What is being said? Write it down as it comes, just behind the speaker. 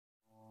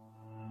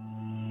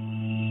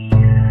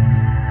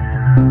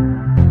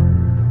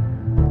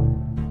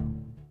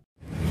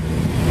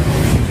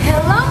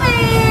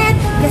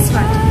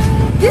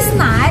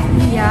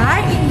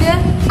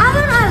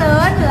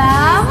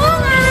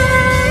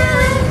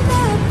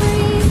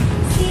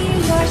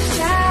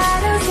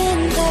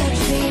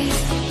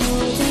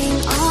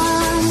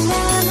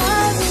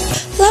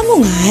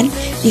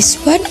is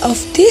one of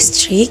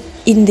districts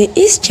in the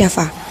East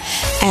Java,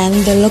 and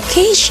the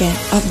location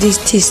of this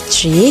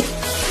district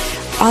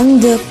on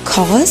the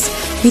coast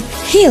with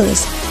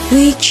hills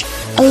which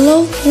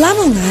allow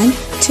Lamongan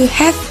to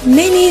have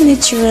many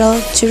natural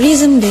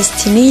tourism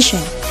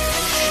destinations.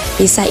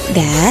 Besides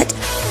that,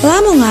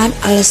 Lamongan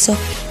also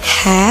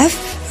have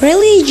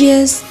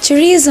religious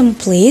tourism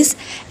place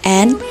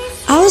and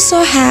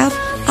also have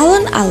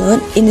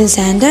Alun-Alun in the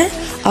center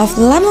of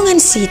Lamongan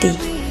city.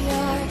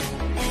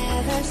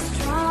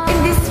 In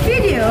this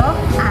video,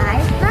 I,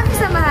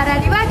 Nafisa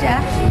Maharani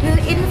Wajah,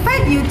 will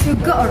invite you to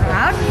go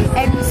around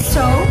and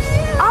show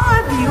all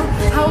of you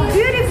how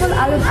beautiful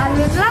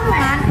Alun-Alun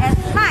Lamongan at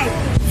night.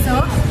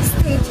 So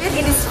stay tuned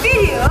in this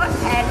video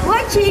and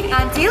watching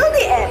until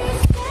the end.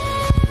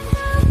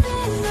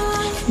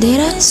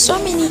 There are so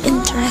many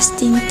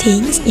interesting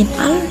things in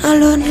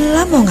Alun-Alun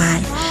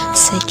Lamongan,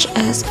 such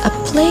as a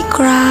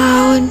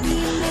playground,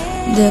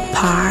 the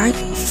park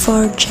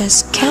for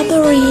just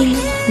gathering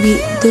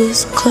with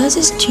those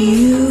closest to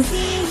you,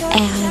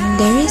 and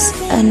there is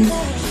an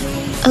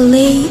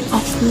alley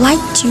of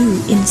light too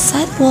in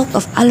sidewalk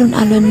of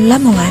Alun-Alun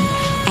Lamongan.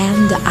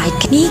 And the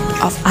iconic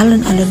of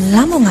Alun-Alun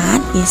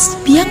Lamongan is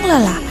Biang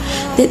Lala.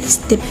 That is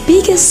the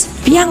biggest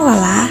Biang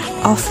Lala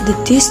of the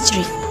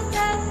district.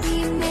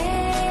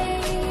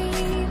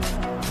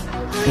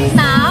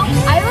 Now,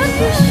 I want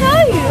to show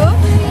you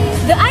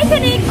the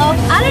iconic of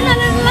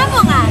Alun-Alun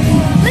Lamongan.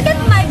 Look at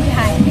my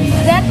behind.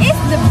 That is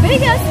the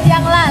biggest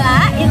Biang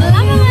Lala in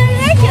Lamongan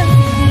region.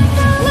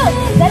 Look,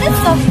 that is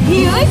so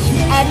huge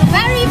and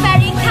very,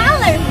 very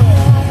colorful.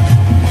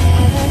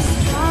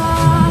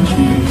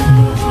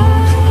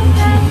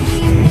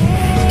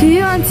 Do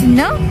you want to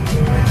know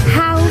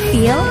how we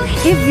feel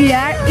if we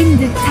are in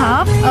the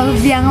top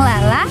of Biang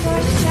Lala?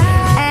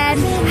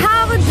 And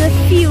how the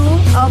view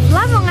of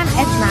Lamongan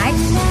at night?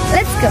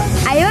 Let's go.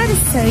 I want to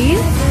show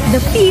you the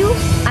view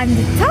on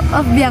the top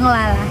of Biang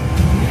Lala.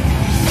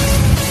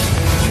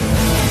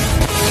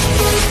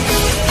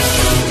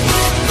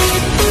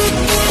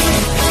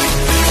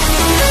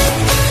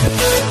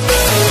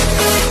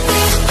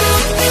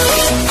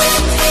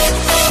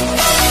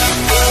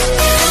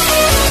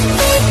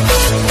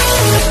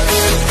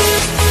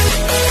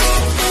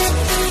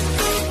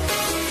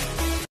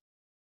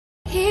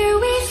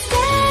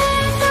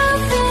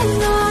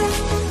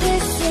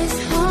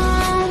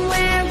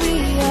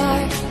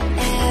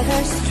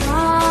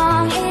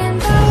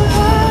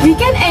 We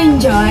can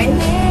enjoy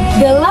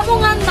the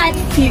Lamongan night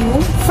view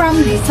from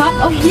the top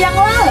of Biang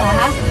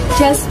Lala,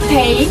 just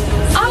paying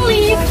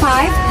only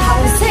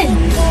 5,000.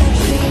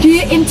 Do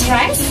you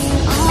interest?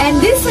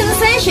 And this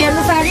sensation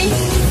very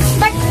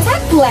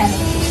spectacular.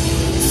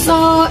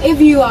 So if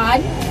you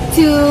want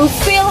to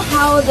feel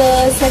how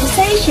the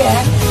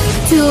sensation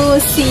to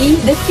see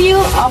the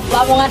view of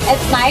Lamongan at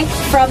night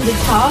from the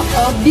top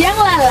of Biang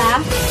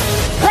Lala,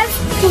 let's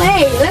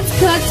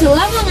go to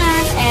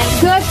Lamongan and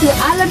go to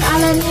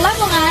Alun-Alun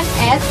Lamongan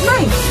at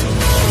night.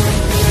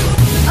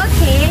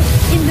 Okay,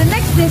 in the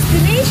next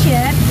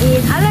destination in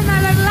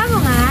Alun-Alun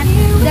Lamongan,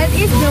 that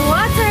is the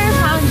water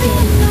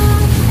fountain.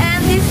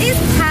 And this is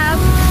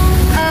have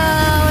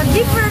a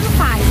different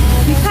vibe,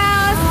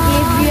 because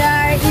if we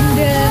are in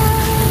the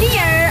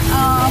near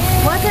of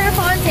water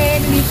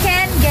fountain, we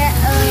can get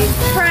a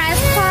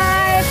fresh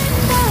vibe,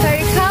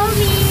 very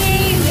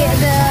calming with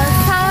the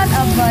sound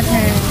of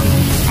water.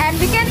 And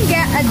we can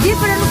get a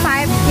different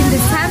vibe in the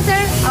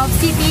center of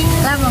city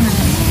Lamongan.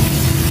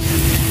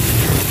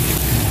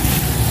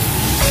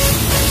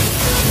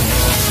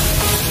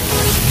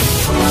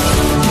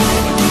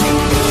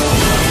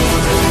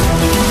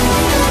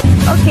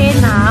 Okay,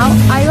 now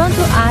I want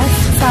to ask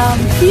some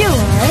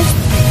viewers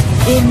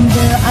in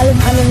the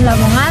Alun-Alun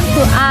Lamongan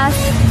to ask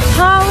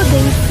how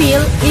they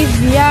feel if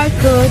we are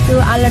go to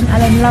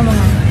Alun-Alun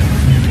Lamongan.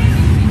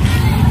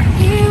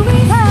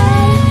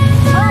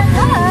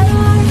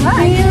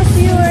 Hi, viewers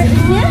here?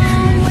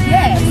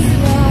 Yes.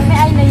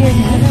 May I know your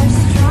name?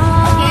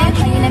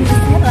 Okay, my name is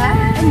Nila.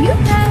 And you?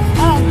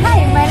 Oh,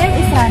 hi, my name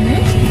is Rani.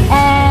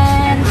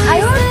 And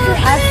I want to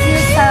ask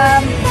you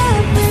some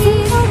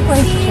simple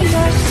questions.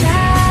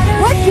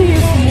 What do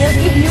you feel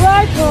if you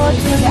are go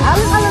to the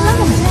Alun-Alun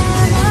Lamongan?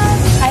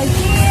 I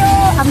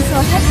feel I'm so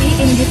happy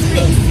in this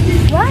place.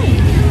 Why?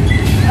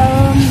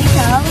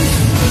 Because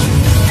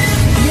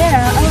there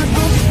are a lot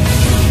of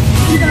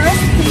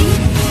interesting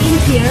in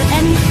here,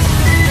 and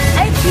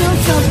I feel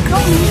so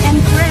calm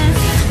and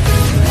fresh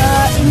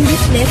in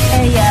this place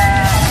area.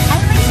 I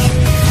like it.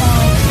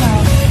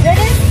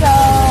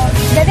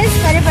 That is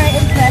very, very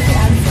interesting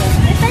answer.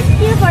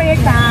 Thank you for your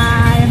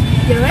time.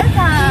 You're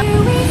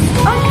welcome.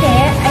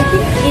 Okay, I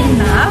think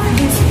enough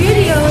this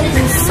video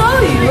to show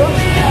you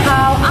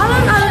how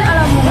Alun-Alun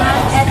Lamongan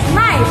at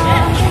night.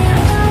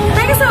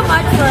 Thank you so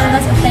much for your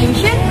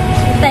attention.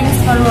 Thanks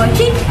for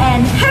watching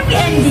and happy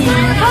ending.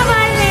 Bye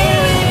bye.